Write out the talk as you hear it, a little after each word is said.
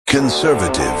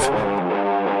Conservative.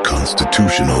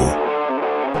 Constitutional.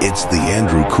 It's the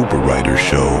Andrew Cooper Writer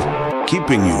Show,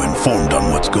 keeping you informed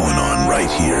on what's going on right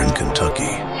here in Kentucky.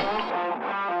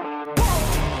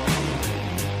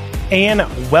 And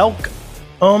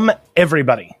welcome,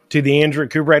 everybody, to the Andrew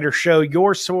Cooper Writer Show,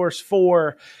 your source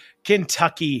for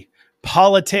Kentucky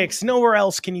politics. Nowhere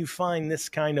else can you find this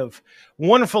kind of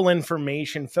wonderful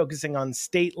information focusing on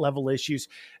state-level issues.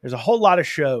 There's a whole lot of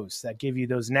shows that give you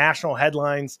those national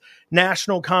headlines,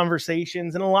 national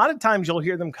conversations, and a lot of times you'll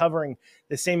hear them covering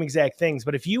the same exact things.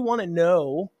 But if you want to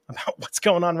know about what's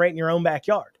going on right in your own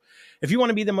backyard, if you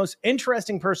want to be the most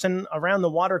interesting person around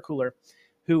the water cooler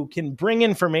who can bring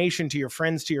information to your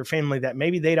friends, to your family that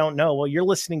maybe they don't know, well, you're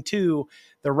listening to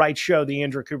the right show, the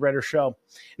Andrew Cooper Writer Show.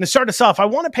 And to start us off, I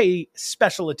want to pay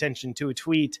special attention to a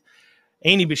tweet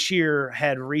Andy Beshear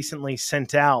had recently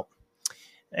sent out.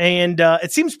 And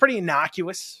it seems pretty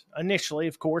innocuous initially,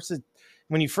 of course,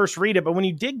 when you first read it. But when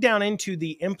you dig down into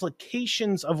the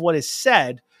implications of what is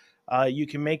said, you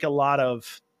can make a lot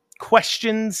of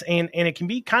questions, and it can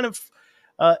be kind of...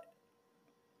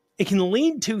 it can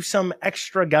lead to some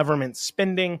extra government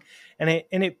spending, and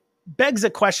it begs a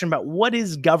question about what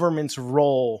is government's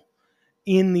role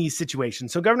in these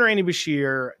situations. So Governor Andy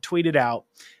Beshear tweeted out,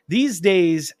 "These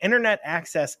days, internet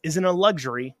access isn't a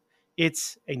luxury,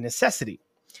 it's a necessity.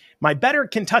 My Better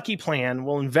Kentucky plan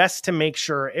will invest to make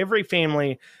sure every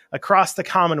family across the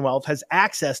Commonwealth has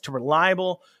access to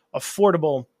reliable,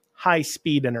 affordable,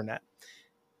 high-speed internet."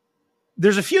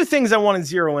 There's a few things I want to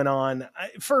zero in on.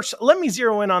 First, let me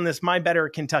zero in on this My Better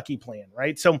Kentucky plan,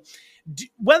 right? So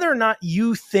whether or not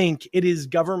you think it is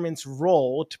government's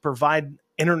role to provide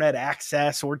internet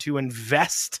access or to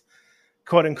invest,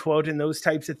 quote unquote, in those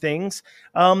types of things,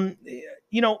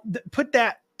 put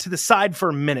that to the side for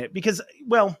a minute because,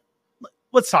 well,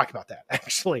 let's talk about that,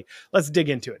 actually. Let's dig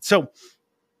into it. So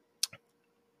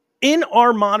in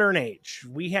our modern age,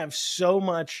 we have so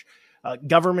much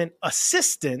government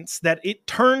assistance that it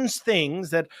turns things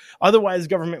that otherwise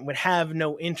government would have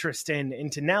no interest in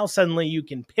into now suddenly you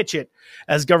can pitch it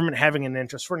as government having an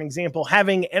interest. For an example,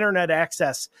 having internet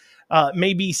access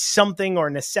may be something or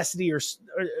a necessity or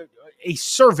a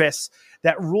service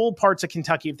that rural parts of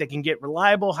Kentucky, if they can get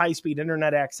reliable, high-speed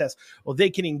internet access, well,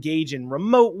 they can engage in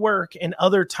remote work and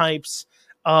other types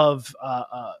of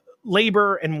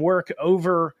labor and work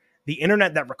over the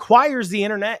internet that requires the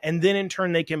internet, and then in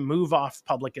turn they can move off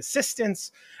public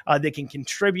assistance. They can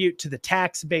contribute to the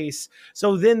tax base.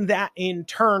 So then that in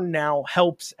turn now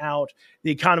helps out the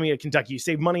economy of Kentucky. You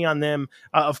save money on them,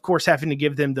 of course, having to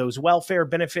give them those welfare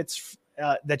benefits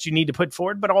that you need to put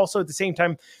forward, but also at the same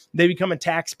time, they become a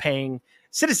tax-paying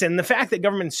citizen. The fact that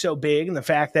government's so big and the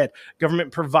fact that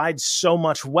government provides so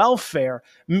much welfare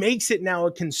makes it now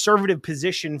a conservative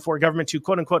position for government to,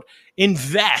 quote unquote,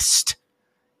 invest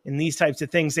in these types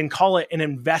of things and call it an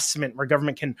investment where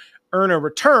government can earn a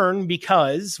return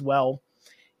because, well,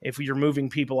 if you're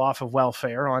moving people off of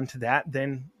welfare onto that,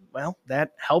 then, well,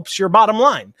 that helps your bottom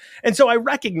line. And so I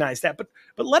recognize that, but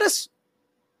let us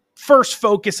first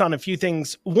focus on a few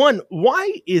things. One,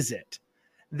 why is it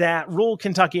that rural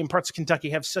Kentucky and parts of Kentucky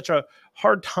have such a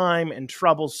hard time and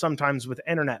trouble sometimes with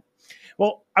internet?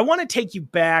 Well, I want to take you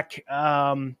back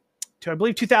to, I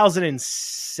believe,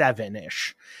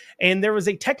 2007-ish. And there was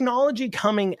a technology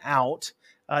coming out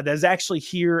that is actually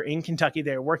here in Kentucky.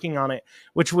 They're working on it,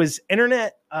 which was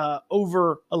internet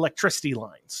over electricity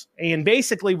lines. And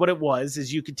basically what it was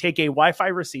is you could take a Wi-Fi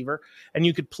receiver and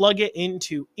you could plug it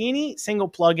into any single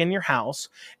plug in your house,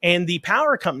 and the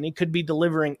power company could be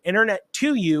delivering internet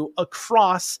to you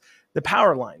across the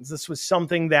power lines. This was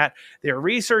something that they're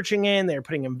researching in, they're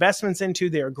putting investments into,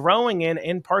 they're growing in,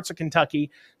 and parts of Kentucky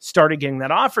started getting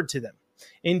that offered to them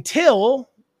until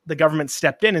the government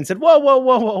stepped in and said,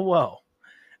 whoa.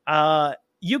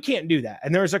 You can't do that.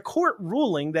 And there's a court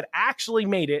ruling that actually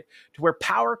made it to where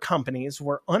power companies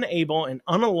were unable and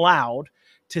unallowed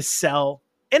to sell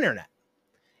internet.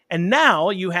 And now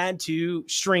you had to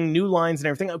string new lines and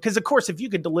everything. Because, of course, if you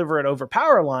could deliver it over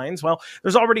power lines, well,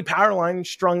 there's already power lines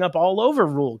strung up all over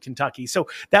rural Kentucky. So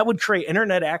that would create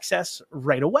internet access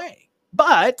right away.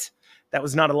 But that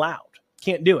was not allowed.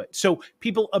 Can't do it. So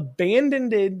people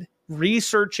abandoned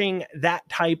researching that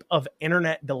type of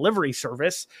internet delivery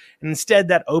service. And instead,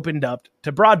 that opened up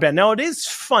to broadband. Now, it is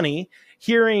funny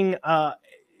hearing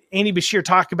Andy Beshear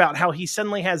talk about how he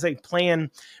suddenly has a plan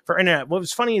for internet. What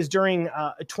was funny is during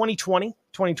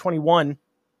 2021,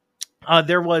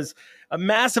 there was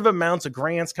massive amounts of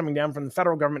grants coming down from the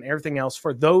federal government and everything else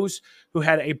for those who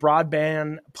had a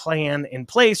broadband plan in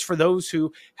place, for those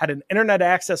who had an internet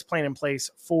access plan in place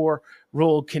for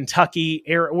rural Kentucky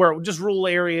area, or just rural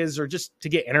areas, or just to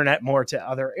get internet more to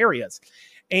other areas.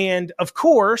 And of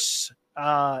course,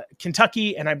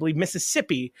 Kentucky and I believe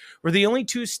Mississippi were the only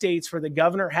two states where the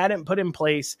governor hadn't put in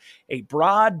place a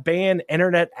broadband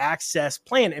internet access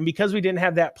plan. And because we didn't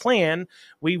have that plan,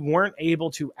 we weren't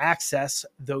able to access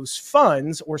those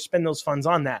funds or spend those funds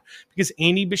on that, because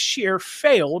Andy Beshear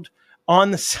failed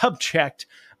on the subject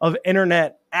of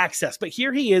internet access. But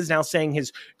here he is now saying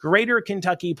his greater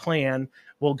Kentucky plan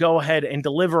will go ahead and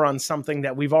deliver on something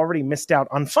that we've already missed out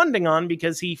on funding on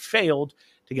because he failed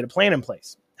to get a plan in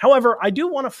place. However, I do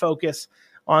want to focus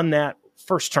on that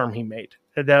first term he made,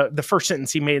 the first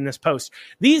sentence he made in this post.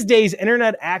 These days,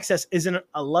 internet access isn't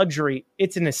a luxury,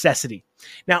 it's a necessity.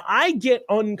 Now, I get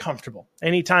uncomfortable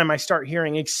anytime I start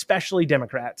hearing, especially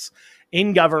Democrats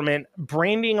in government,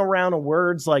 branding around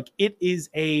words like it is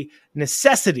a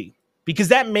necessity, because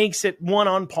that makes it one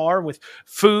on par with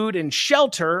food and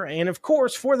shelter. And of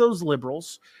course, for those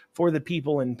liberals, for the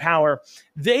people in power,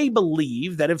 they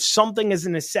believe that if something is a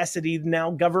necessity, now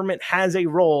government has a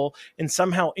role in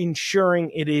somehow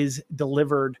ensuring it is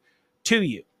delivered to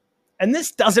you. And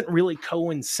this doesn't really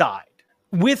coincide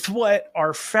with what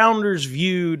our founders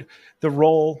viewed the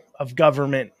role of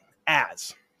government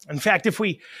as. In fact, if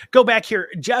we go back here,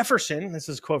 Jefferson, this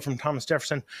is a quote from Thomas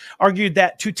Jefferson, argued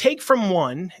that to take from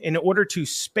one in order to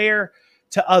spare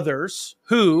to others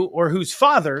who or whose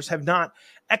fathers have not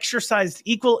exercised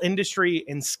equal industry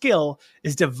and skill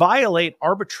is to violate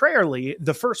arbitrarily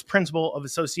the first principle of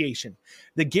association,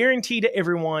 the guarantee to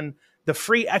everyone the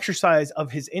free exercise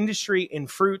of his industry and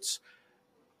fruits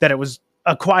that it was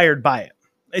acquired by it.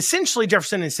 Essentially,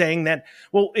 Jefferson is saying that,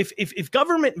 well, if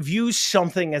government views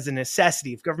something as a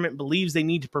necessity, if government believes they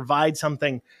need to provide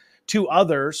something to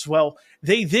others, well,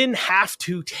 they then have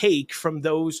to take from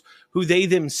those who they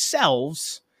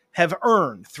themselves have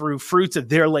earned through fruits of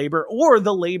their labor or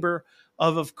the labor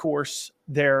of course,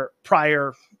 their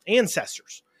prior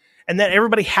ancestors. And that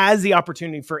everybody has the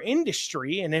opportunity for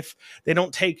industry. And if they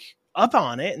don't take up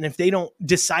on it, and if they don't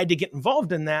decide to get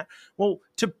involved in that, well,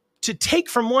 to take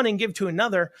from one and give to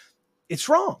another, it's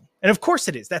wrong. And of course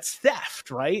it is. That's theft,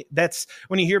 right? That's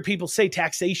when you hear people say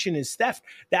taxation is theft,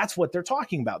 that's what they're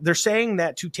talking about. They're saying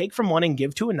that to take from one and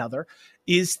give to another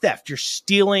is theft. You're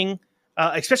stealing,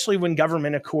 especially when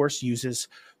government, of course, uses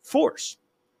force.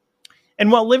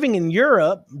 And while living in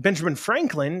Europe, Benjamin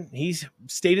Franklin, he's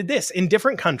stated this: in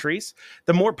different countries,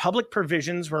 the more public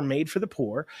provisions were made for the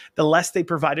poor, the less they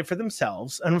provided for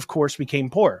themselves, and of course became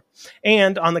poor.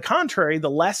 And on the contrary, the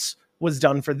less was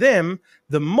done for them,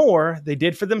 the more they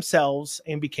did for themselves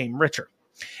and became richer.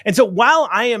 And so while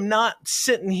I am not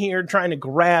sitting here trying to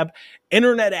grab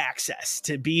internet access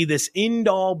to be this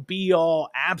end-all, be-all,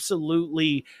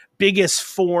 absolutely biggest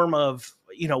form of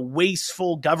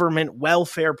wasteful government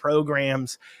welfare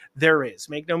programs there is.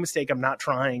 Make no mistake, I'm not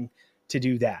trying to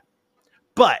do that.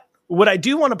 But what I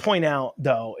do want to point out,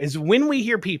 though, is when we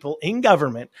hear people in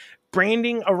government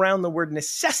branding around the word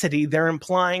necessity, they're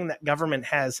implying that government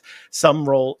has some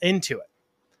role into it.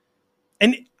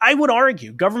 And I would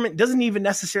argue government doesn't even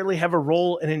necessarily have a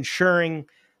role in ensuring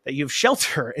that you have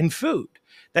shelter and food.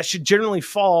 That should generally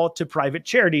fall to private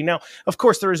charity. Now, of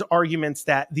course, there is arguments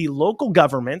that the local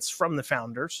governments from the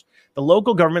founders, the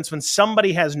local governments, when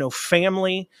somebody has no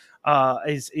family,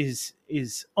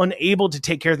 is unable to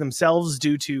take care of themselves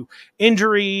due to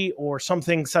injury or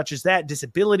something such as that,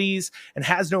 disabilities, and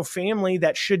has no family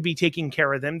that should be taking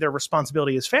care of them, their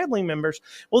responsibility as family members,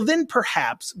 well, then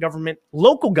perhaps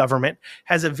local government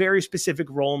has a very specific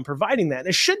role in providing that. And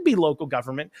it should be local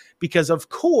government because, of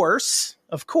course,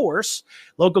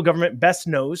 local government best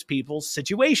knows people's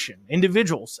situation,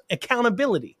 individuals,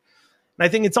 accountability. And I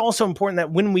think it's also important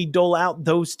that when we dole out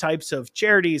those types of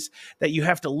charities, that you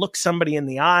have to look somebody in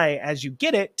the eye as you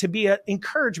get it to be an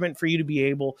encouragement for you to be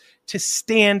able to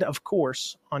stand, of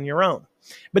course, on your own.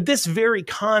 But this very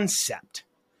concept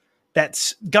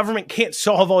that government can't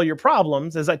solve all your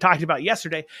problems, as I talked about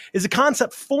yesterday, is a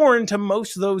concept foreign to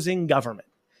most of those in government.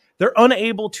 They're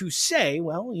unable to say,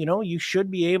 well, you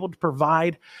should be able to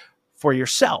provide for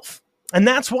yourself. And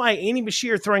that's why Andy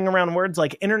Beshear throwing around words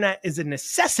like internet is a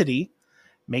necessity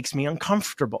makes me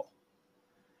uncomfortable.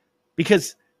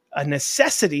 Because a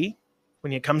necessity,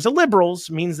 when it comes to liberals,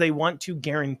 means they want to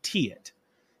guarantee it.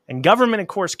 And government, of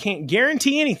course, can't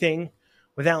guarantee anything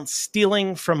without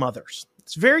stealing from others.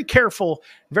 It's very careful,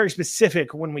 very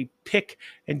specific when we pick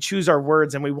and choose our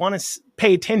words, and we want to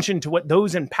pay attention to what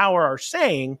those in power are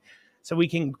saying so we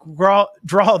can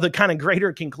draw the kind of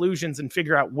greater conclusions and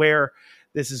figure out where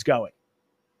this is going.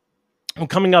 Well,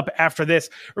 coming up after this,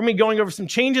 we're going to be going over some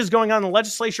changes going on in the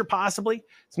legislature, possibly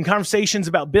some conversations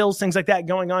about bills, things like that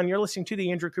going on. You're listening to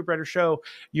the Andrew Cooperrider Show,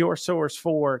 your source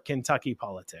for Kentucky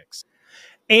politics.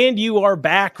 And you are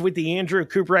back with the Andrew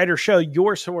Cooperrider Show,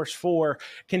 your source for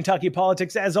Kentucky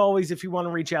politics. As always, if you want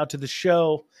to reach out to the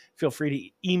show, feel free to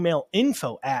email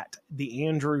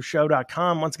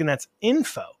info@theandrewshow.com. Once again, that's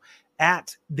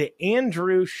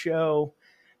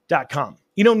info@theandrewshow.com.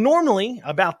 Normally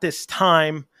about this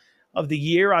time of the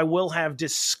year, I will have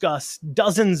discussed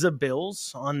dozens of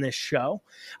bills on this show.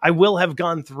 I will have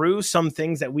gone through some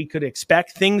things that we could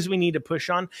expect, things we need to push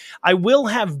on. I will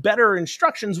have better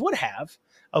instructions,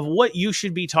 of what you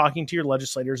should be talking to your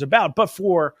legislators about. But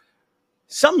for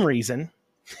some reason,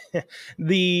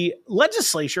 the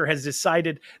legislature has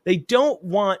decided they don't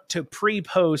want to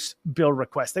pre-post bill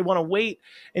requests. They want to wait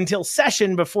until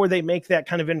session before they make that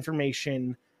kind of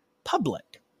information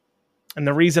public. And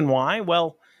the reason why?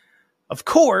 Well, of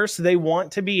course, they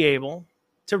want to be able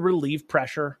to relieve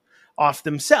pressure off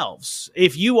themselves.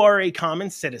 If you are a common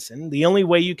citizen, the only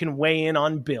way you can weigh in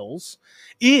on bills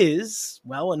is,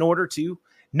 well, in order to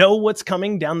know what's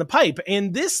coming down the pipe.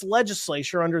 And this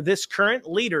legislature, under this current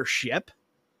leadership,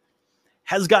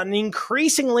 has gotten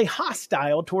increasingly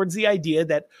hostile towards the idea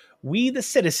that we, the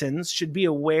citizens, should be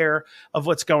aware of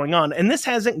what's going on. And this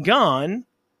hasn't gone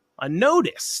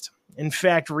unnoticed. In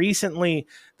fact, recently,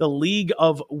 the League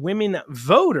of Women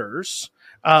Voters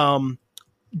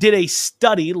did a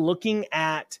study looking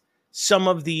at some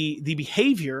of the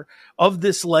behavior of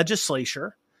this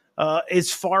legislature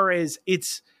as far as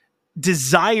its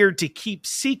desire to keep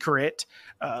secret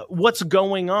what's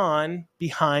going on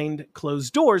behind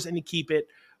closed doors and to keep it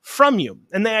from you.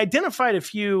 And they identified a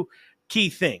few key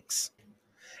things.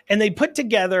 And they put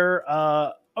together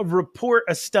a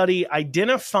study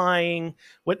identifying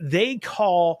what they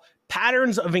call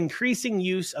patterns of increasing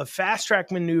use of fast-track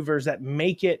maneuvers that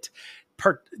make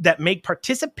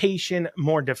participation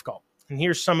more difficult. And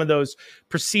here's some of those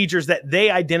procedures that they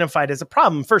identified as a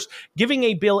problem. First, giving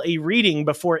a bill a reading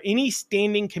before any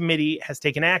standing committee has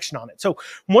taken action on it. So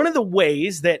one of the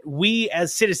ways that we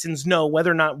as citizens know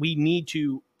whether or not we need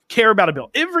to care about a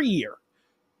bill, every year,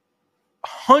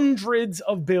 hundreds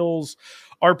of bills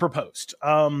are proposed.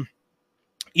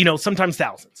 Sometimes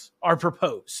thousands are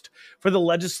proposed for the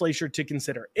legislature to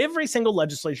consider. Every single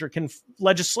legislator can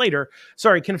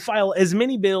file as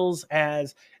many bills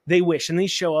as they wish, and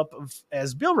these show up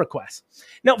as bill requests.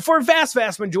 Now, for a vast,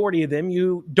 vast majority of them,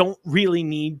 you don't really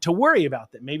need to worry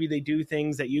about them. Maybe they do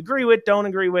things that you agree with, don't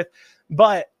agree with,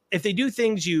 but if they do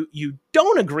things you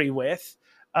don't agree with,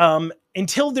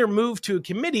 until they're moved to a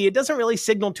committee, it doesn't really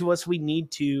signal to us we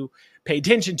need to pay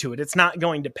attention to it. It's not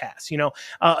going to pass.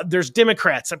 There's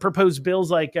Democrats that propose bills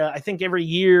like, I think every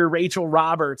year, Rachel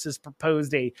Roberts has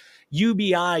proposed a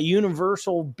UBI,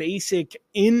 Universal Basic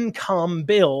Income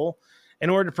bill, in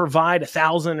order to provide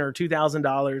 $1,000 or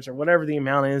 $2,000 or whatever the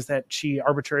amount is that she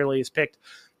arbitrarily has picked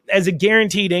as a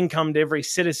guaranteed income to every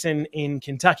citizen in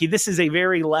Kentucky. This is a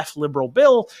very left liberal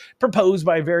bill proposed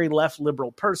by a very left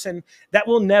liberal person that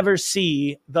will never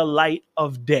see the light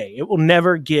of day. It will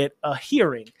never get a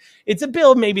hearing. It's a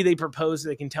bill maybe they propose so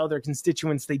they can tell their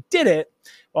constituents they did it,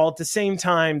 while at the same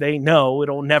time they know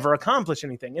it'll never accomplish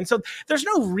anything. And so there's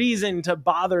no reason to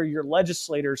bother your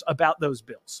legislators about those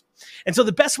bills. And so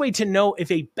the best way to know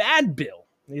if a bad bill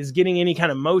is getting any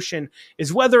kind of motion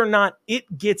is whether or not it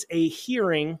gets a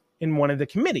hearing in one of the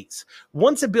committees.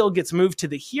 Once a bill gets moved to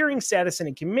the hearing status in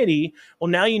a committee, well,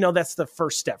 now you know that's the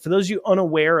first step. For those of you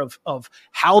unaware of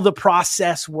how the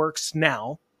process works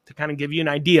now, to kind of give you an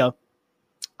idea,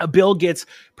 a bill gets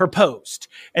proposed,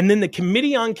 and then the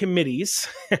Committee on Committees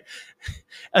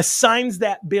assigns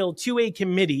that bill to a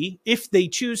committee if they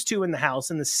choose to in the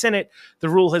House. In the Senate, the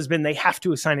rule has been they have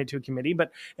to assign it to a committee. But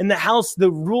in the House,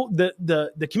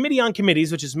 the Committee on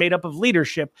Committees, which is made up of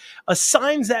leadership,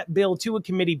 assigns that bill to a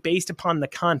committee based upon the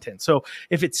content. So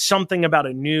if it's something about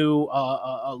a new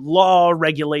a law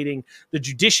regulating the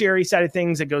judiciary side of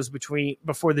things, it goes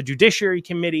before the Judiciary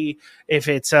Committee. If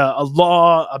it's a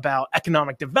law about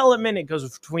economic development, it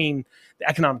goes between the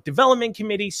Economic Development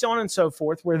Committee, so on and so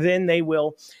forth, where then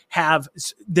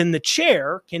then the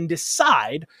chair can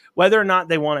decide whether or not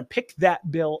they want to pick that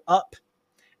bill up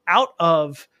out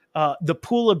of the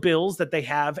pool of bills that they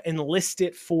have and list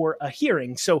it for a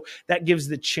hearing. So that gives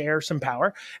the chair some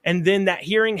power. And then that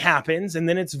hearing happens, and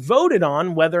then it's voted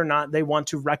on whether or not they want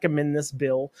to recommend this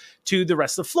bill to the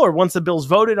rest of the floor. Once the bill's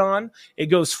voted on, it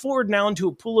goes forward now into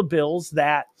a pool of bills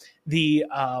that the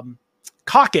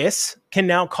caucus can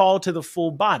now call to the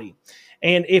full body.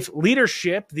 And if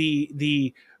leadership,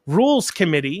 the rules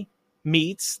committee,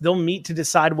 meets. They'll meet to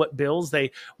decide what bills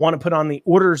they want to put on the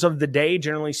orders of the day,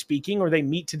 generally speaking, or they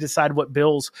meet to decide what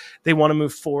bills they want to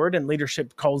move forward, and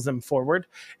leadership calls them forward.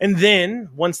 And then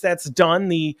once that's done,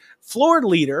 the floor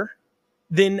leader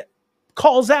then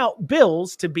calls out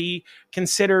bills to be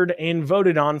considered and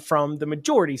voted on from the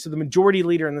majority. So the majority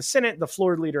leader in the Senate, the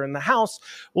floor leader in the House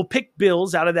will pick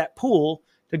bills out of that pool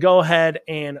to go ahead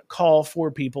and call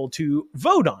for people to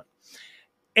vote on.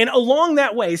 And along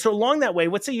that way,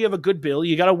 let's say you have a good bill,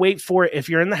 you got to wait for it, if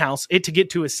you're in the House, it to get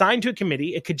to assigned to a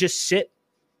committee. It could just sit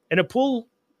in a pool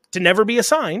to never be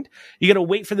assigned. You got to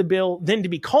wait for the bill then to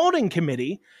be called in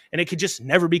committee, and it could just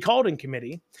never be called in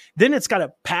committee. Then it's got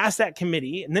to pass that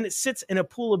committee, and then it sits in a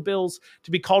pool of bills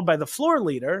to be called by the floor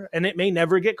leader, and it may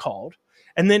never get called.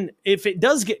 And then if it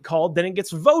does get called, then it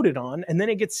gets voted on, and then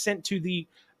it gets sent to the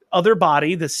other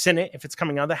body, the Senate, if it's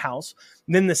coming out of the House.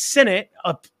 And then the Senate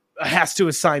has to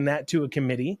assign that to a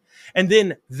committee. And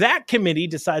then that committee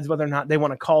decides whether or not they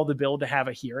want to call the bill to have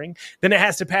a hearing. Then it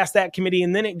has to pass that committee,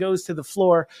 and then it goes to the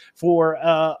floor for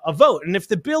a vote. And if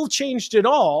the bill changed at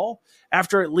all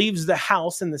after it leaves the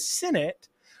House and the Senate,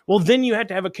 well, then you have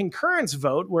to have a concurrence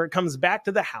vote where it comes back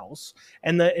to the House,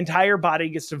 and the entire body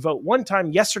gets to vote one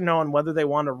time, yes or no, on whether they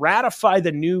want to ratify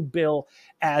the new bill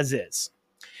as is.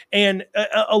 And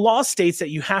a law states that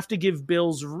you have to give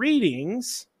bills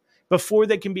readings before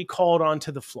they can be called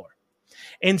onto the floor.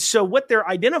 And so what they're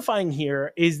identifying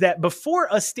here is that before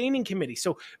a standing committee,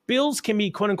 so bills can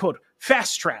be quote unquote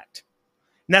fast-tracked.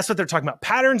 And that's what they're talking about,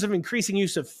 patterns of increasing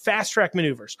use of fast-track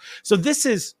maneuvers. So this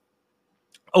is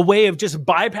a way of just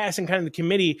bypassing kind of the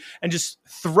committee and just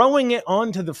throwing it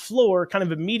onto the floor kind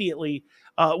of immediately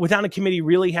without a committee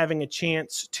really having a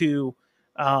chance to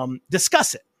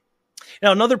discuss it.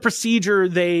 Now, another procedure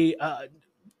they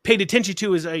paid attention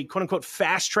to is a quote-unquote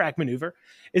fast-track maneuver,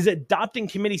 is adopting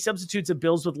committee substitutes of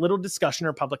bills with little discussion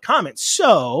or public comment.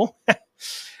 So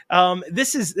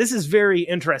this is very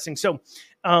interesting. So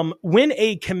when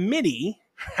a committee,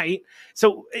 right,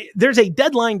 so there's a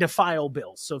deadline to file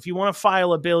bills. So if you want to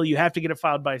file a bill, you have to get it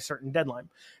filed by a certain deadline.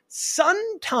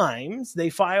 Sometimes they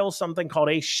file something called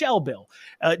a shell bill.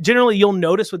 Generally, you'll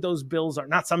notice what those bills are.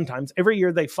 Not sometimes. Every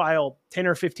year they file 10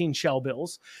 or 15 shell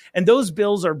bills. And those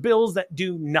bills are bills that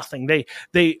do nothing. They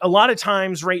a lot of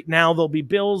times right now, there'll be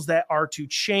bills that are to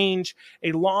change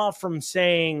a law from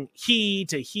saying he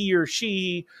to he or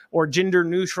she, or gender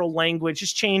neutral language,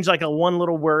 just change like a one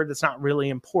little word that's not really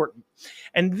important.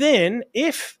 And then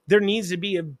if there needs to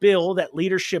be a bill that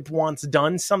leadership wants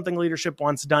done, something leadership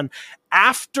wants done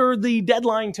after the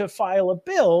deadline to file a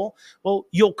bill, well,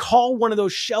 you'll call one of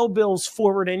those shell bills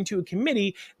forward into a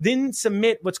committee, then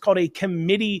submit what's called a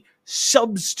committee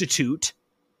substitute,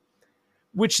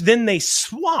 which then they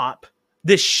swap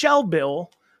this shell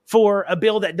bill for a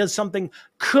bill that does something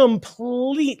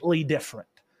completely different.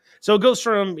 So it goes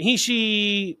from he,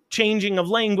 she changing of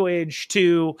language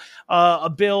to a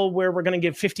bill where we're going to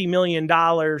give $50 million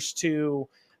to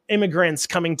immigrants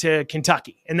coming to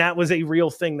Kentucky. And that was a real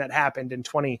thing that happened in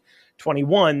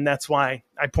 2021. That's why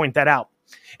I point that out.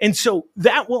 And so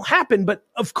that will happen. But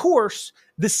of course,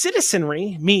 the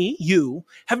citizenry, me, you,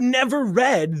 have never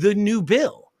read the new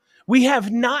bill. We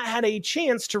have not had a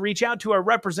chance to reach out to our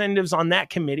representatives on that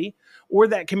committee or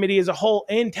that committee as a whole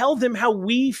and tell them how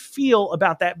we feel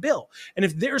about that bill. And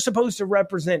if they're supposed to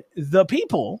represent the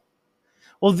people,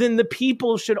 well, then the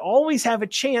people should always have a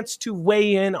chance to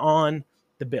weigh in on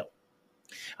the bill.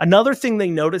 Another thing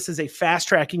they notice as a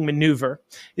fast-tracking maneuver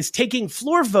is taking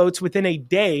floor votes within a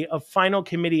day of final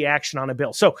committee action on a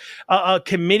bill. So a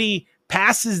committee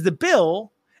passes the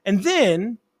bill, and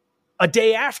then a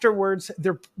day afterwards,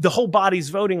 the whole body's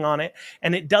voting on it,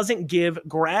 and it doesn't give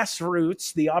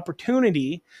grassroots the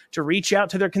opportunity to reach out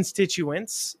to their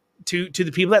constituents, to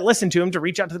the people that listen to them, to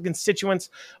reach out to the constituents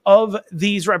of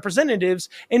these representatives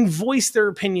and voice their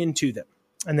opinion to them.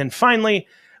 And then finally,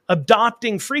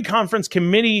 adopting free conference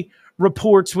committee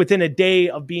reports within a day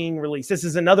of being released. This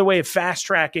is another way of fast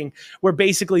tracking where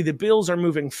basically the bills are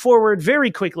moving forward very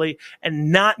quickly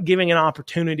and not giving an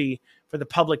opportunity for the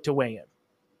public to weigh in.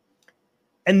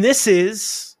 And this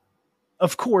is,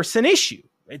 of course, an issue.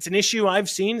 It's an issue I've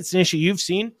seen. It's an issue you've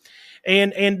seen.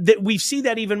 And that we see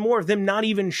that even more of them not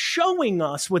even showing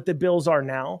us what the bills are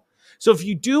now. So if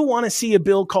you do want to see a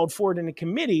bill called forward in a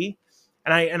committee,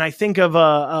 and I think of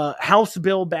a House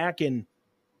bill back in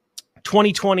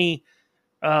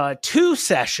 2022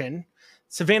 session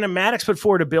Savannah Maddox put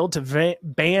forward a bill to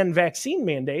ban vaccine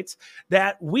mandates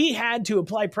that we had to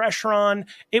apply pressure on.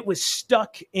 It was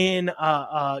stuck in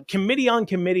committee on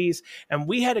committees, and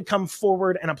we had to come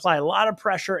forward and apply a lot of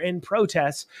pressure and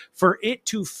protests for it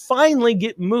to finally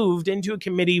get moved into a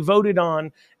committee, voted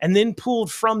on, and then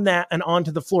pulled from that and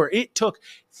onto the floor. It took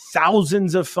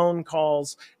thousands of phone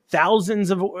calls,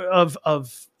 thousands of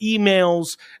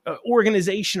emails,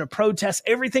 organization of protests,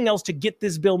 everything else to get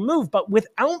this bill moved. But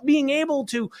without being able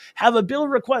to have a bill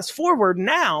request forward,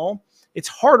 now it's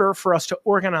harder for us to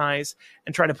organize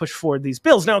and try to push forward these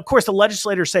bills. Now, of course, the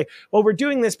legislators say, well, we're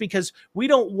doing this because we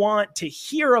don't want to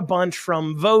hear a bunch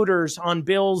from voters on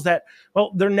bills that,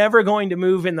 well, they're never going to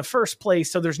move in the first place,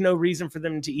 so there's no reason for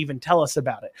them to even tell us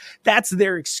about it. That's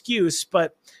their excuse.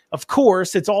 But of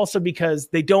course, it's also because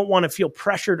they don't want to feel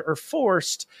pressured or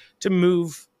forced to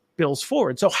move bills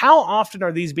forward. So how often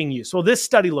are these being used? Well, this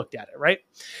study looked at it, right?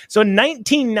 So in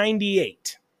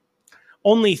 1998,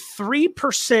 only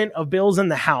 3% of bills in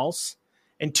the House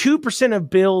and 2% of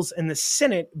bills in the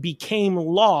Senate became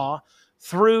law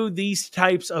through these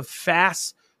types of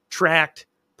fast-tracked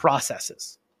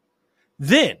processes.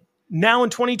 Then, now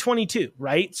in 2022,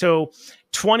 right? So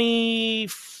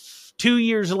 24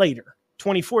 years later,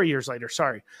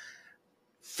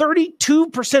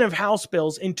 32% of House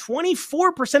bills and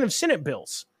 24% of Senate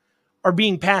bills are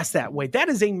being passed that way. That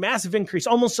is a massive increase.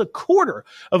 Almost a quarter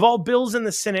of all bills in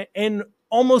the Senate and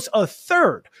almost a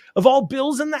third of all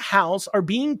bills in the House are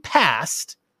being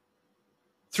passed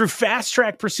through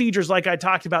fast-track procedures like I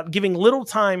talked about, giving little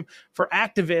time for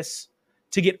activists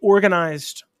to get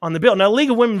organized on the bill. Now,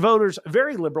 League of Women Voters,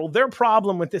 very liberal. Their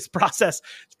problem with this process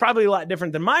is probably a lot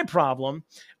different than my problem.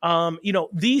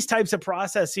 These types of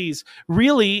processes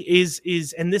really is,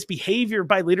 and this behavior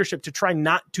by leadership to try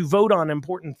not to vote on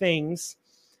important things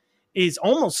is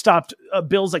almost stopped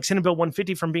bills like Senate Bill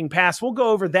 150 from being passed. We'll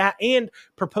go over that and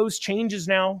proposed changes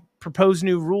now, proposed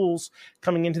new rules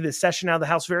coming into this session out of the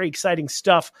House. Very exciting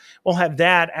stuff. We'll have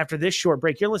that after this short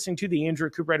break. You're listening to the Andrew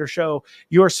Cooperrider Show,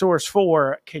 your source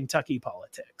for Kentucky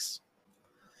politics.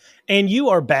 And you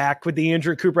are back with the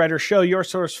Andrew Cooperrider Show, your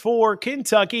source for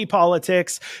Kentucky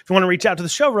politics. If you want to reach out to the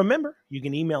show, remember, you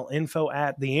can email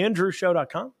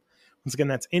info@theandrewshow.com. Once again,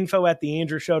 that's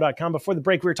info@theandrewshow.com. Before the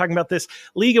break, we were talking about this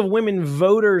League of Women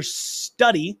Voters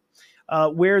study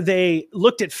where they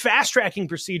looked at fast-tracking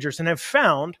procedures and have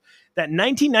found that in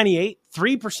 1998,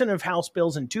 3% of House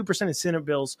bills and 2% of Senate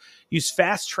bills used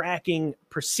fast-tracking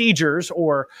procedures,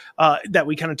 or that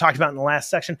we kind of talked about in the last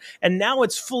section. And now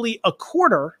it's fully a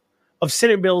quarter of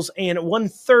Senate bills and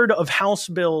 1/3 of House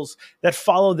bills that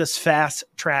follow this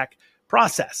fast-track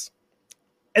process.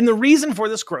 And the reason for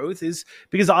this growth is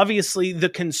because obviously the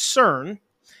concern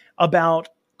about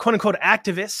quote unquote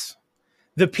activists,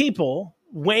 the people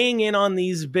weighing in on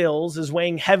these bills, is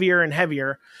weighing heavier and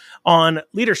heavier on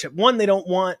leadership. One, they don't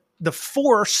want the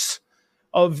force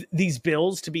of these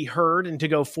bills to be heard and to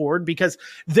go forward because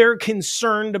they're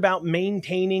concerned about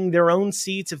maintaining their own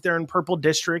seats if they're in purple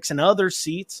districts and other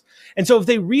seats. And so if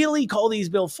they really call these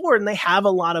bills forward and they have a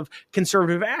lot of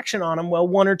conservative action on them, well,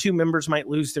 1 or 2 members might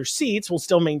lose their seats. We'll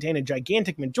still maintain a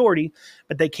gigantic majority,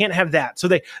 but they can't have that. So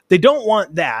they don't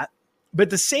want that. But at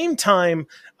the same time,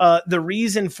 the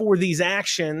reason for these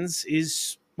actions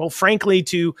is, well, frankly,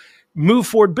 to move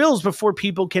forward bills before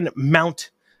people can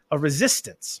mount a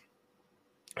resistance.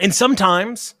 And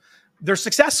sometimes they're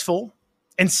successful,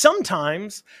 and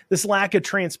sometimes this lack of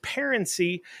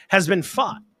transparency has been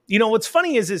fought. You know, what's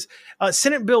funny is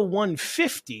Senate Bill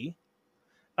 150,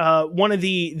 one of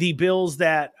the bills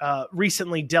that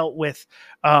recently dealt with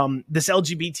this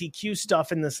LGBTQ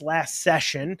stuff in this last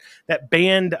session that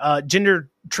banned gender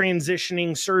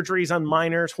transitioning surgeries on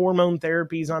minors, hormone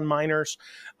therapies on minors,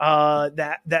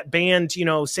 that banned,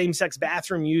 same-sex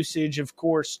bathroom usage, of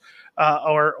course,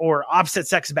 or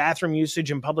opposite-sex bathroom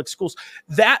usage in public schools.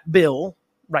 That bill,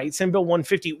 right, Senate Bill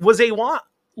 150, was a lot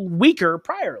weaker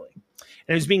priorly.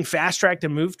 And it was being fast-tracked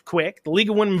and moved quick. The League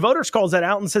of Women Voters calls that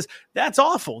out and says, that's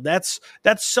awful. That's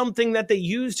something that they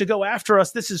use to go after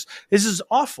us. This is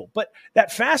awful. But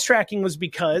that fast-tracking was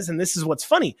because, and this is what's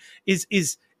funny,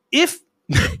 is if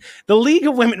the League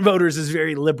of Women Voters is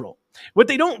very liberal, what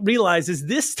they don't realize is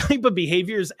this type of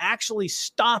behavior is actually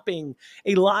stopping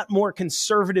a lot more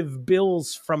conservative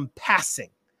bills from passing.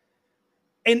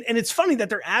 And it's funny that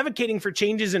they're advocating for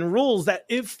changes in rules that,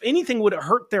 if anything, would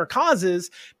hurt their causes,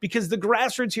 because the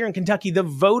grassroots here in Kentucky, the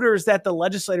voters that the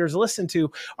legislators listen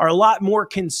to, are a lot more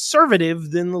conservative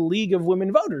than the League of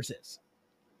Women Voters is.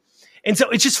 And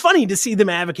so it's just funny to see them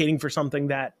advocating for something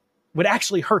that would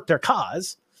actually hurt their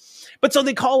cause. But so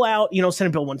they call out,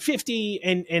 Senate Bill 150.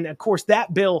 And of course,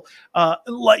 that bill,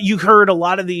 you heard a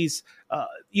lot of these,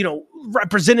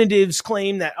 representatives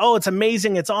claim that, oh, it's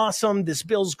amazing. It's awesome. This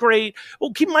bill's great.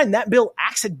 Well, keep in mind that bill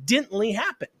accidentally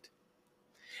happened.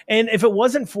 And if it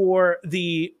wasn't for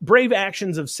the brave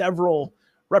actions of several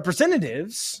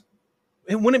representatives,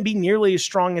 it wouldn't be nearly as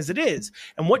strong as it is.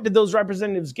 And what did those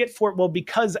representatives get for it? Well,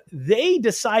 because they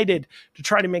decided to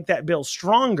try to make that bill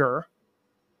stronger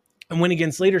and went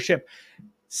against leadership,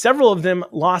 several of them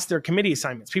lost their committee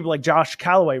assignments. People like Josh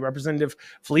Calloway, Representative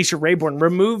Felicia Rayburn,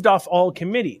 removed off all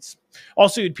committees.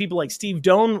 Also, you had people like Steve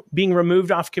Doan being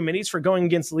removed off committees for going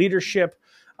against leadership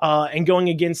and going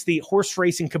against the horse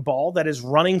racing cabal that is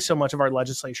running so much of our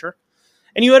legislature.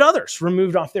 And you had others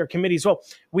removed off their committees. Well,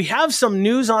 we have some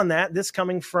news on that. This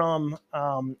coming from,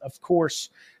 of course,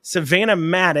 Savannah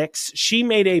Maddox. She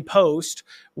made a post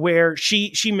where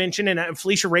she mentioned, and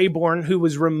Felicia Rayburn, who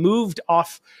was removed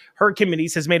off her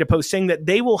committees, has made a post saying that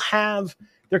they will have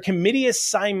their committee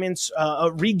assignments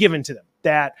re-given to them.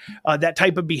 That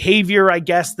type of behavior, I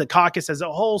guess, the caucus as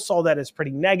a whole saw that as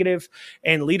pretty negative,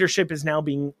 and leadership is now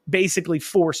being basically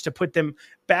forced to put them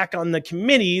back on the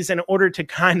committees in order to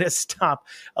kind of stop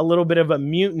a little bit of a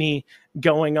mutiny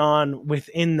going on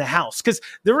within the House. Because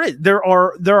there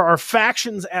are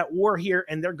factions at war here,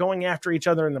 and they're going after each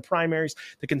other in the primaries.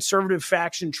 The conservative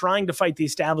faction trying to fight the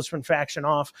establishment faction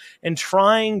off and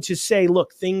trying to say,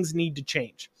 look, things need to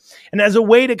change. And as a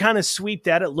way to kind of sweep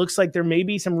that, it looks like there may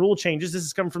be some rule changes. This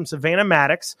is coming from Savannah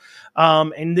Maddox.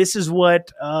 And this is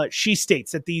what she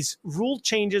states, that these rule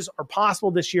changes are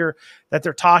possible this year that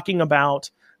they're talking about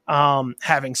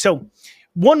having. So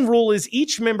one rule is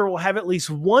each member will have at least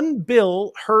one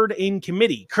bill heard in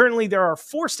committee. Currently, there are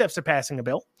 4 steps to passing a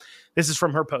bill. This is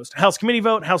from her post. House committee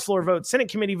vote, House floor vote, Senate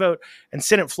committee vote, and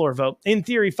Senate floor vote. In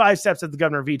theory, 5 steps if the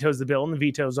governor vetoes the bill and the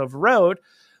veto is overrode.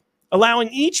 Allowing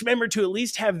each member to at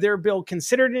least have their bill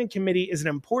considered in committee is an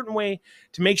important way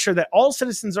to make sure that all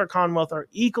citizens of our Commonwealth are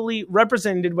equally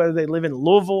represented, whether they live in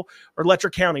Louisville or Letcher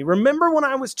County. Remember when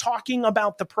I was talking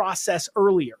about the process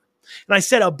earlier, and I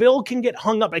said a bill can get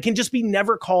hung up. It can just be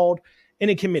never called in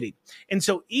a committee. And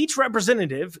so each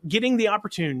representative getting the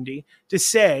opportunity to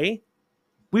say,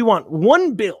 we want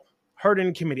one bill heard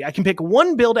in committee. I can pick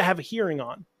one bill to have a hearing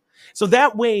on. So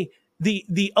that way,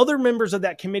 the other members of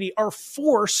that committee are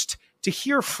forced to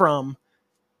hear from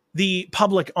the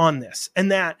public on this,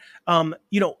 and that,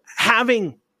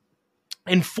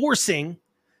 enforcing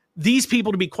these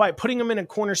people to be quiet, putting them in a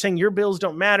corner saying your bills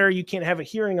don't matter, you can't have a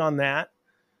hearing on that.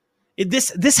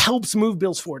 This helps move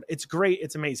bills forward. It's great.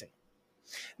 It's amazing.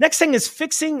 Next thing is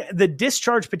fixing the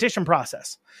discharge petition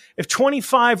process. If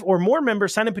 25 or more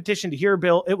members sign a petition to hear a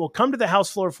bill, it will come to the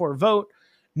House floor for a vote.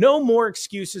 No more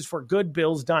excuses for good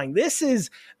bills dying. This is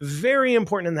very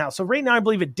important in the House. So right now, I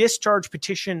believe a discharge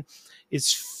petition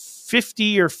is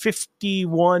 50 or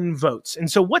 51 votes. And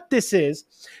so what this is,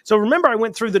 so remember I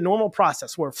went through the normal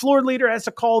process where floor leader has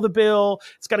to call the bill.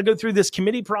 It's got to go through this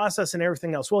committee process and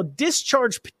everything else. Well,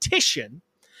 discharge petition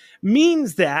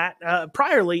means that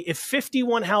priorly, if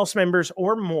 51 House members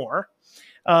or more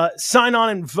sign on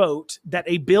and vote that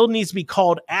a bill needs to be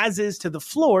called as is to the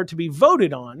floor to be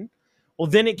voted on, well,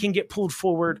 then it can get pulled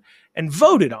forward and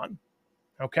voted on,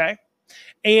 okay?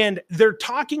 And they're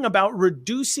talking about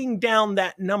reducing down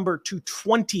that number to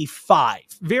 25.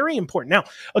 Very important. Now,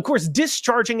 of course,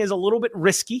 discharging is a little bit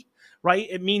risky, right?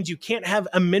 It means you can't have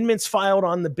amendments filed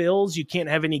on the bills. You can't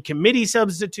have any committee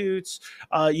substitutes.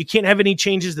 You can't have any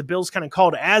changes. The bill's kind of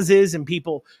called as is and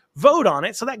people vote on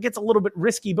it. So that gets a little bit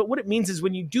risky. But what it means is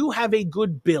when you do have a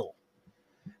good bill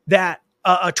that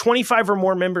a 25 or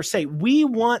more members say, we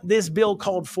want this bill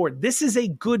called forward. This is a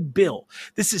good bill.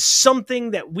 This is something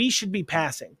that we should be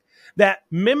passing. That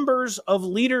members of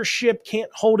leadership can't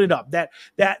hold it up.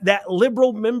 That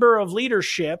liberal member of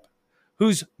leadership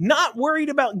who's not worried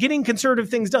about getting conservative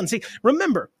things done. See,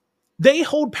 remember, they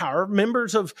hold power.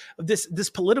 Members of this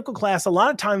political class a lot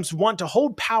of times want to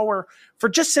hold power for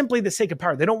just simply the sake of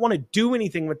power. They don't want to do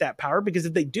anything with that power because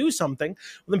if they do something,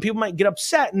 well, then people might get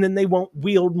upset and then they won't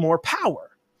wield more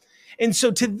power. And so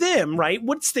to them, right,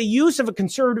 what's the use of a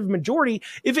conservative majority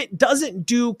if it doesn't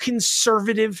do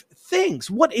conservative things?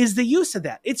 What is the use of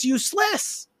that? It's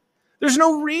useless. There's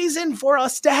no reason for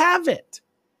us to have it.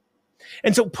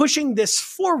 And so pushing this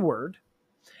forward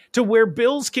to where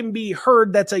bills can be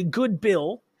heard, that's a good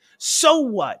bill. So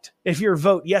what if your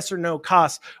vote, yes or no,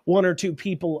 costs 1 or 2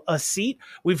 people a seat?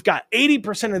 We've got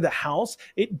 80% of the House.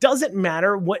 It doesn't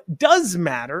matter. What does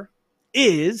matter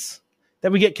is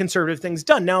that we get conservative things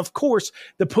done. Now, of course,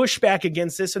 the pushback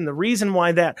against this and the reason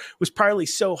why that was probably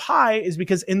so high is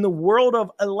because in the world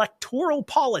of electoral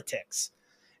politics,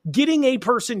 Getting a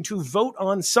person to vote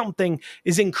on something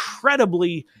is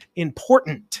incredibly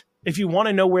important if you want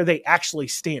to know where they actually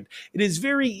stand. It is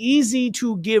very easy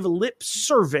to give lip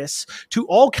service to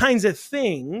all kinds of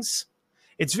things.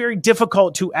 It's very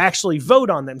difficult to actually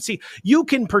vote on them. See, you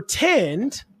can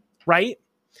pretend, right,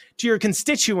 to your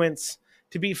constituents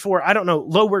to be for, I don't know,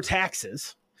 lower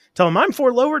taxes. Tell them, I'm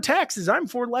for lower taxes. I'm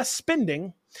for less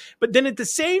spending. But then at the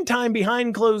same time,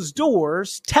 behind closed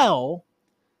doors, tell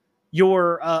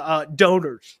your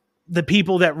donors, the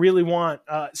people that really want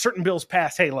certain bills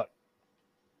passed, hey, look,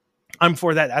 I'm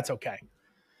for that. That's okay.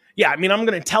 Yeah, I mean, I'm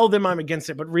going to tell them I'm against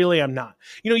it, but really I'm not.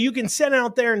 You can send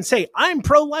out there and say, I'm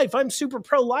pro-life, I'm super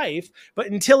pro-life, but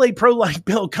until a pro-life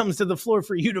bill comes to the floor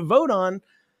for you to vote on,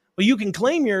 well, you can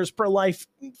claim yours pro-life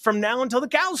from now until the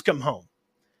cows come home.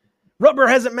 Rubber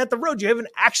hasn't met the road. You haven't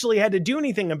actually had to do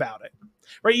anything about it,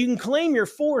 right? You can claim you're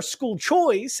for school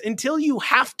choice until you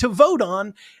have to vote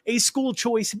on a school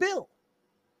choice bill.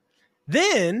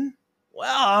 Then,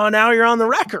 well, now you're on the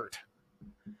record.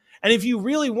 And if you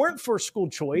really weren't for school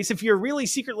choice, if you're really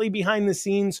secretly behind the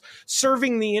scenes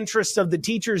serving the interests of the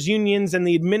teachers' unions and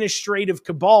the administrative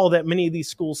cabal that many of these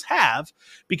schools have,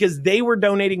 because they were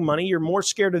donating money, you're more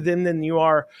scared of them than you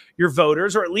are your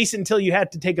voters, or at least until you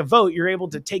had to take a vote, you're able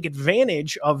to take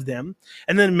advantage of them.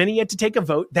 And then the minute you have to take a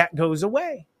vote, that goes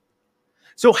away.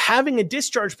 So having a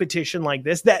discharge petition like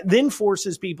this that then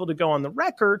forces people to go on the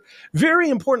record, very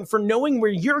important for knowing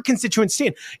where your constituents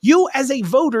stand. You as a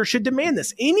voter should demand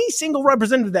this. Any single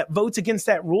representative that votes against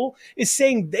that rule is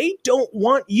saying they don't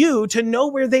want you to know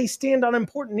where they stand on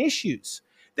important issues.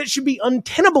 That should be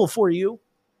untenable for you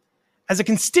as a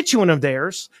constituent of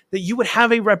theirs, that you would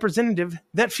have a representative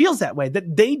that feels that way,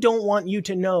 that they don't want you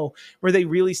to know where they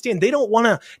really stand. They don't want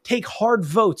to take hard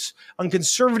votes on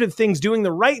conservative things, doing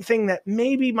the right thing that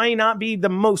maybe might not be the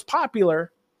most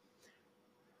popular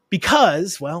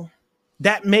because, well,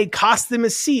 that may cost them a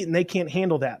seat and they can't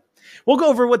handle that. We'll go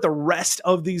over what the rest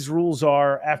of these rules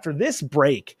are after this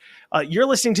break. You're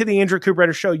listening to the Andrew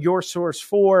Cooper Show, your source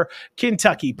for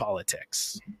Kentucky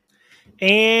politics.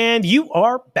 And you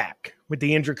are back with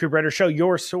the Andrew Cooper Show,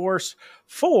 your source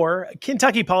for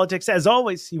Kentucky politics. As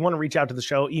always, you want to reach out to the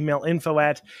show, email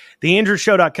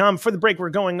info@theandrewshow.com. For the break, we're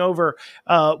going over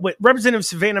what Representative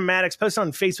Savannah Maddox posted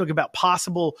on Facebook about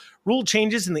possible rule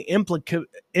changes and the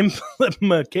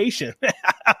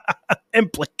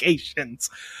implications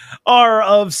are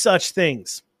of such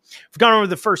things. We've gone over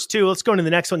the first two. Let's go into the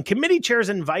next one. Committee chairs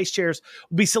and vice chairs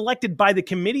will be selected by the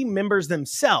committee members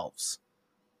themselves.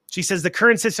 She says the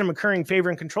current system of currying favor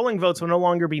and controlling votes will no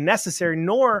longer be necessary,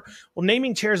 nor will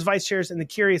naming chairs, vice chairs, and the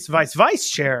curious vice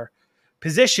chair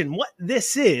position. What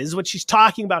this is, what she's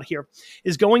talking about here,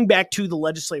 is going back to the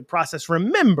legislative process.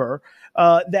 Remember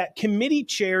that committee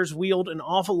chairs wield an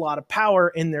awful lot of power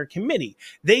in their committee.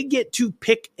 They get to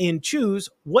pick and choose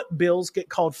what bills get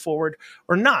called forward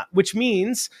or not, which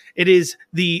means it is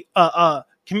the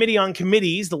committee on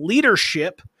committees, the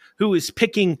leadership, who is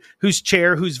picking who's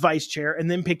chair, who's vice chair, and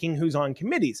then picking who's on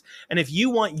committees. And if you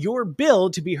want your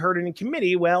bill to be heard in a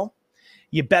committee, well,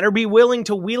 you better be willing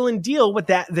to wheel and deal with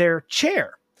that their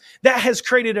chair. That has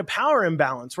created a power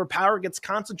imbalance where power gets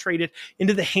concentrated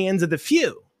into the hands of the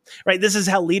few. Right? This is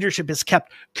how leadership has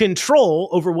kept control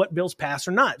over what bills pass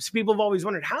or not. So people have always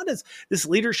wondered, how does this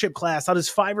leadership class, how does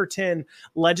 5 or 10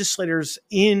 legislators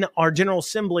in our General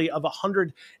Assembly of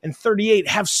 138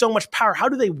 have so much power? How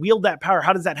do they wield that power?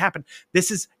 How does that happen? This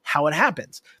is how it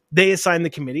happens. They assign the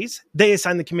committees, they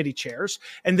assign the committee chairs,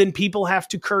 and then people have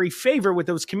to curry favor with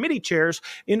those committee chairs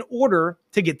in order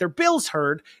to get their bills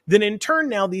heard. Then in turn,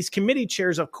 now these committee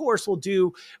chairs, of course, will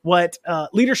do what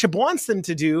leadership wants them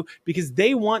to do because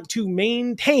they want to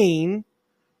maintain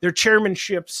their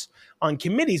chairmanships on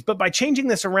committees. But by changing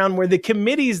this around where the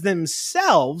committees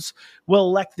themselves will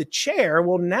elect the chair,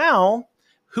 well, now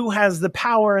who has the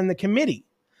power in the committee?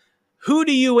 Who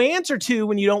do you answer to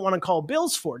when you don't want to call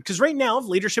bills forward? Because right now, if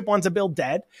leadership wants a bill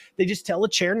dead, they just tell a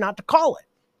chair not to call it.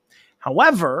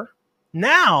 However,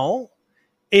 now,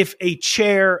 if a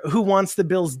chair who wants the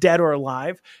bills dead or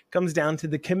alive comes down to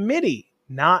the committee,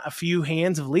 not a few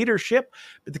hands of leadership,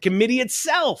 but the committee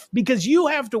itself, because you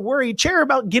have to worry, chair,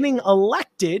 about getting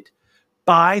elected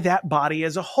by that body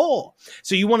as a whole.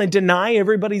 So you want to deny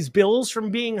everybody's bills from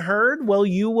being heard? Well,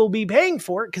 you will be paying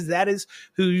for it because that is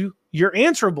who you're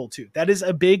answerable to. That is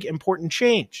a big, important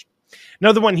change.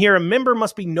 Another one here, a member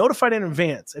must be notified in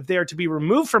advance if they are to be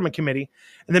removed from a committee,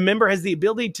 and the member has the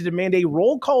ability to demand a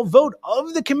roll call vote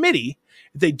of the committee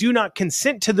if they do not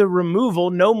consent to the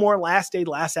removal. No more last day,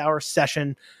 last hour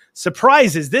session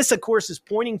surprises. This, of course, is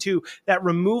pointing to that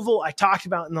removal I talked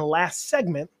about in the last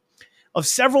segment, of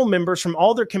several members from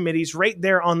all their committees right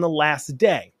there on the last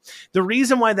day. The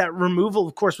reason why that removal,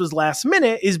 of course, was last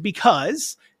minute is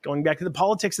because, going back to the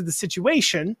politics of the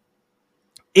situation,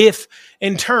 if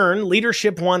in turn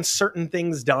leadership wants certain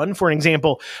things done, for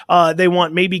example, they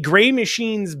want maybe gray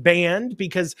machines banned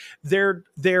because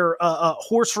they're a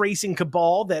horse racing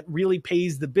cabal that really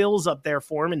pays the bills up there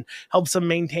for them and helps them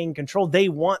maintain control. They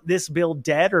want this bill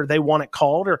dead, or they want it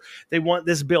called, or they want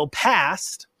this bill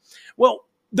passed. Well,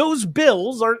 those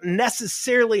bills aren't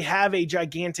necessarily have a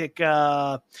gigantic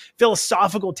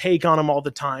philosophical take on them all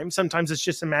the time. Sometimes it's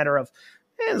just a matter of,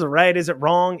 is it right? Is it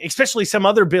wrong? Especially some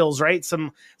other bills, right?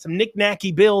 Some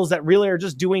knick-knacky bills that really are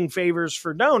just doing favors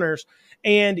for donors.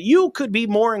 And you could be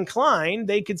more inclined.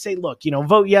 They could say, look,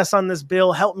 vote yes on this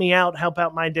bill. Help me out. Help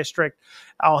out my district.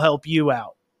 I'll help you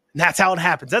out. And that's how it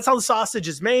happens. That's how the sausage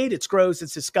is made. It's gross.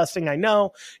 It's disgusting. I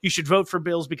know you should vote for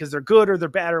bills because they're good or they're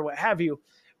bad or what have you.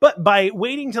 But by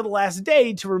waiting till the last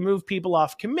day to remove people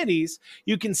off committees,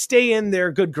 you can stay in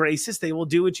their good graces. They will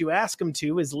do what you ask them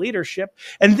to as leadership.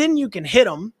 And then you can hit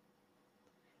them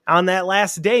on that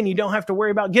last day, and you don't have to worry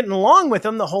about getting along with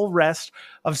them the whole rest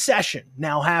of session.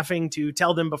 Now having to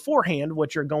tell them beforehand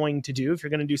what you're going to do, if you're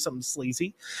going to do something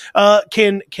sleazy,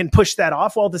 can push that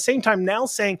off, while at the same time now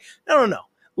saying, no.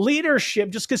 Leadership,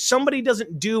 just because somebody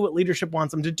doesn't do what leadership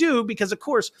wants them to do, because of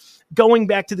course, going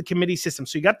back to the committee system.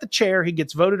 So you got the chair, he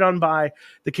gets voted on by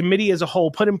the committee as a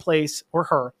whole, put in place, or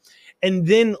her. And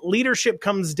then leadership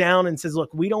comes down and says,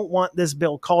 look, we don't want this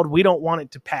bill called. We don't want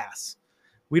it to pass.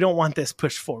 We don't want this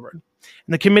pushed forward.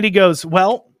 And the committee goes,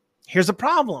 well, here's a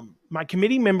problem. My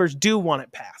committee members do want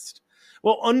it passed.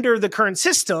 Well, under the current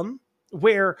system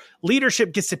where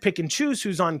leadership gets to pick and choose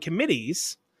who's on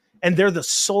committees, and they're the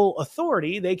sole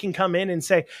authority, they can come in and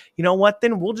say, you know what,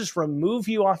 then we'll just remove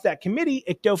you off that committee.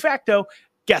 Icto facto,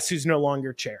 guess who's no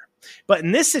longer chair? But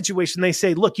in this situation, they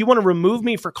say, look, you want to remove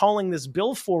me for calling this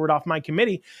bill forward off my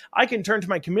committee? I can turn to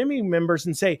my committee members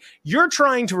and say, you're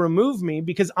trying to remove me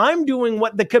because I'm doing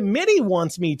what the committee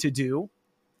wants me to do.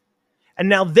 And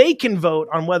now they can vote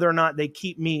on whether or not they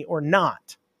keep me or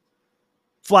not.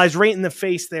 Flies right in the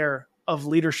face there of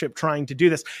leadership trying to do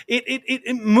this.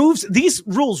 It moves. These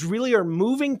rules really are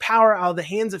moving power out of the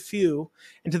hands of few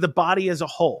into the body as a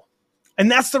whole. And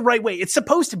that's the right way. It's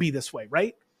supposed to be this way,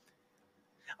 right?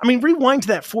 I mean, rewind to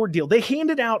that Ford deal. They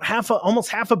handed out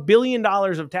almost $500 million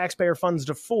of taxpayer funds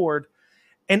to Ford.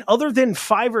 And other than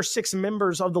 5 or 6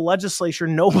 members of the legislature,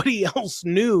 nobody else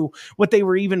knew what they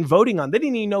were even voting on. They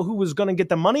didn't even know who was going to get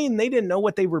the money, and they didn't know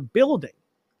what they were building.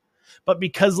 But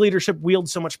because leadership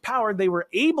wields so much power, they were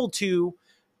able to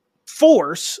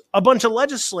force a bunch of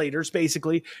legislators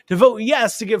basically to vote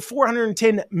yes to give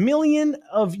 $410 million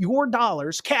of your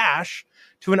dollars cash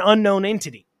to an unknown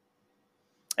entity.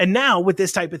 And now with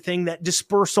this type of thing, that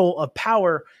dispersal of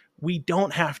power, we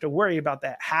don't have to worry about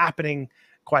that happening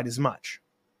quite as much.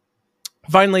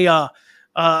 Finally, a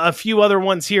few other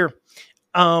ones here.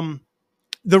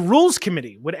 The Rules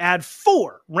Committee would add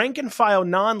 4 rank-and-file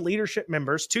non-leadership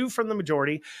members, 2 from the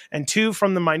majority and 2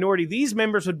 from the minority. These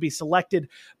members would be selected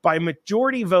by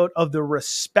majority vote of the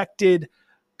respected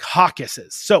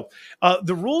caucuses. So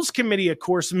the Rules Committee, of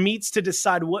course, meets to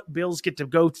decide what bills get to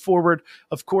go forward,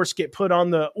 of course, get put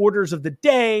on the orders of the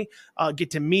day,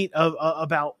 get to meet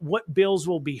about what bills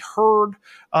will be heard.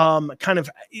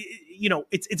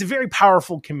 It's a very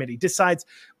powerful committee, decides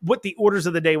what the orders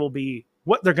of the day will be,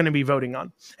 what they're going to be voting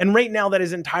on. And right now that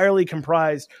is entirely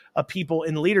comprised of people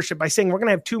in leadership. By saying we're going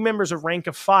to have 2 members of rank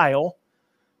of file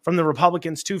from the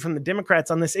Republicans, 2 from the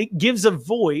Democrats on this, it gives a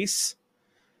voice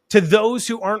to those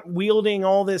who aren't wielding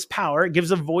all this power. It gives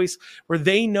a voice where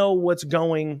they know what's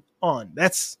going on.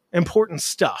 That's important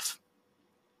stuff.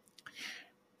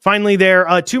 Finally, there,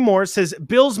 2 more. It says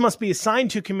bills must be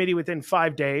assigned to committee within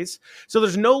 5 days. So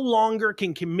there's no longer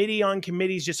can committee on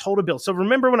committees just hold a bill. So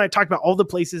remember when I talked about all the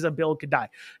places a bill could die.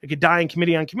 It could die in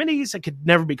committee on committees. It could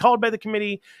never be called by the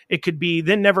committee. It could be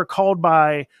then never called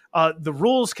by the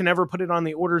rules, can never put it on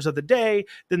the orders of the day.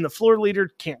 Then the floor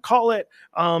leader can't call it.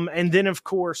 And then, of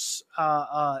course,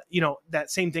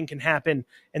 that same thing can happen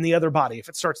in the other body. If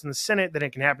it starts in the Senate, then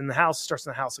it can happen in the House. It starts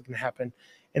in the House, it can happen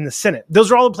in the Senate.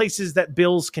 Those are all the places that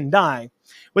bills can die.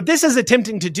 What this is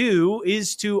attempting to do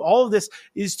is to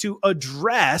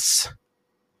address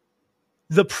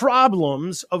the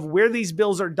problems of where these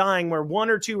bills are dying, where 1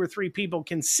 or 2 or 3 people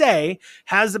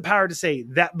has the power to say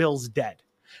that bill's dead.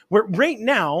 Where right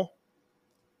now,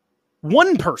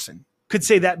 1 person could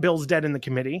say that bill's dead in the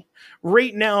committee.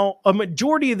 Right now, a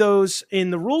majority of those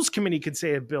in the Rules Committee could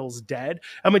say a bill's dead.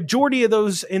 A majority of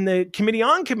those in the Committee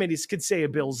on Committees could say a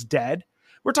bill's dead.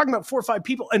 We're talking about 4 or 5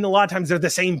 people, and a lot of times they're the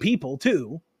same people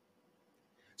too.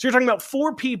 So you're talking about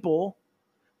 4 people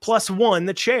plus 1,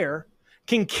 the chair,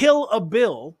 can kill a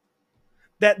bill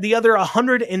that the other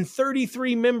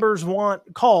 133 members want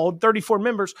called, 34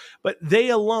 members, but they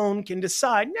alone can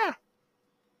decide, nah,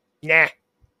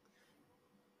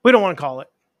 we don't want to call it.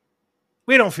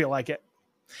 We don't feel like it.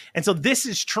 And so this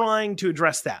is trying to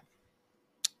address that.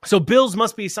 So bills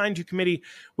must be assigned to committee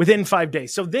within 5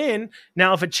 days. So then,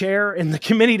 now if a chair in the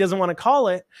committee doesn't want to call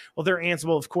it, well, they're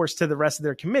answerable, of course, to the rest of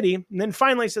their committee. And then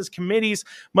finally, it says committees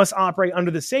must operate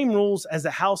under the same rules as the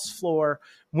House floor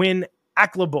when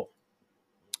applicable.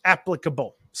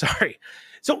 Sorry.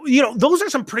 So, those are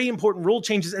some pretty important rule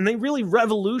changes, and they really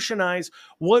revolutionize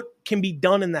what can be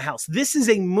done in the House. This is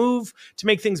a move to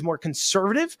make things more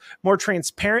conservative, more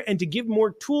transparent, and to give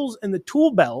more tools in the tool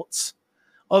belts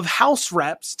of House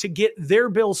reps to get their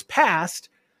bills passed,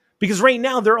 because right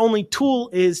now their only tool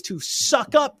is to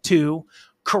suck up to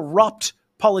corrupt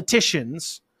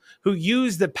politicians who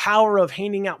use the power of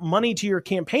handing out money to your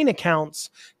campaign accounts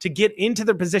to get into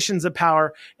their positions of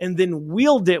power and then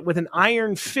wield it with an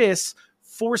iron fist,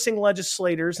 forcing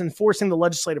legislators and forcing the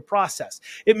legislative process.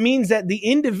 It means that the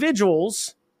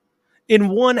individuals in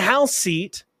one House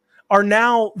seat are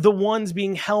now the ones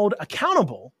being held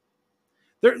accountable.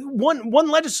 One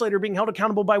legislator being held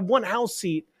accountable by one House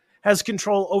seat has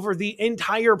control over the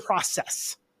entire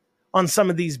process on some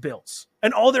of these bills.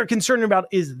 And all they're concerned about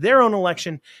is their own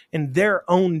election in their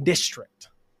own district.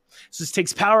 So this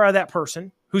takes power out of that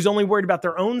person who's only worried about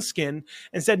their own skin,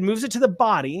 instead moves it to the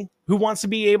body who wants to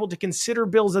be able to consider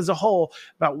bills as a whole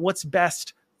about what's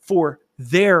best for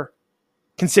their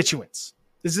constituents.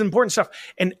 This is important stuff.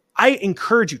 And I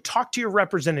encourage you, talk to your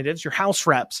representatives, your House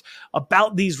reps,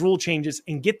 about these rule changes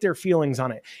and get their feelings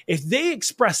on it. If they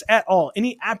express at all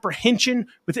any apprehension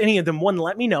with any of them, one,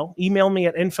 let me know. Email me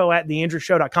at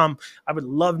info@theandrewshow.com. I would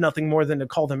love nothing more than to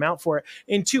call them out for it.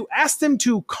 And 2, ask them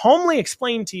to calmly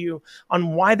explain to you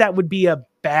on why that would be a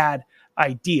bad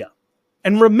idea.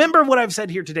 And remember what I've said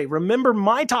here today. Remember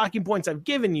my talking points I've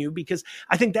given you, because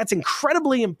I think that's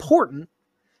incredibly important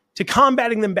to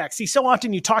combating them back. See, so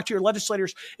often you talk to your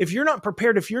legislators, if you're not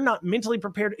prepared, if you're not mentally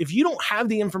prepared, if you don't have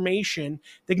the information,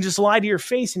 they can just lie to your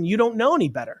face and you don't know any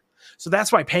better. So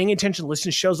that's why paying attention,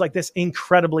 listening to shows like this,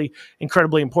 incredibly,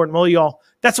 incredibly important. Well, y'all,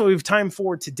 that's what we have time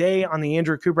for today on the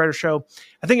Andrew Cooper Show.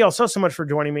 I thank y'all so much for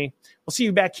joining me. We'll see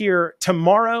you back here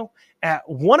tomorrow at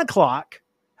 1 o'clock.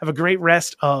 Have a great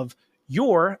rest of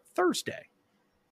your Thursday.